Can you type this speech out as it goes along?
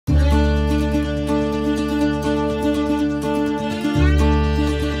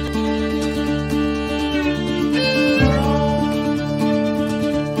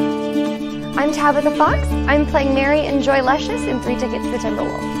Tabitha Fox. I'm playing Mary and Joy Luscious in 3 Tickets to the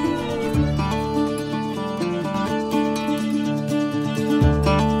Timberwolf.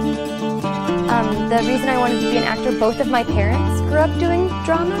 The reason I wanted to be an actor, both of my parents grew up doing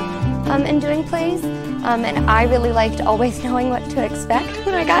drama and doing plays, and I really liked always knowing what to expect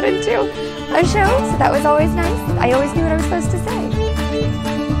when I got into a show, so that was always nice. I always knew what I was supposed to say.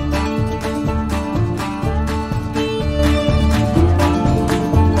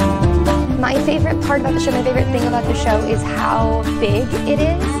 My favorite part about the show, my favorite thing about the show is how big it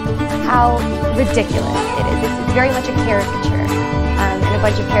is, how ridiculous it is. It's very much a caricature, and a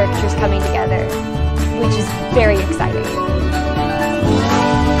bunch of characters coming together, which is very exciting.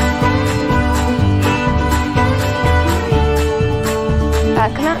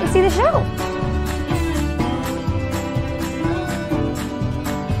 Come out and see the show.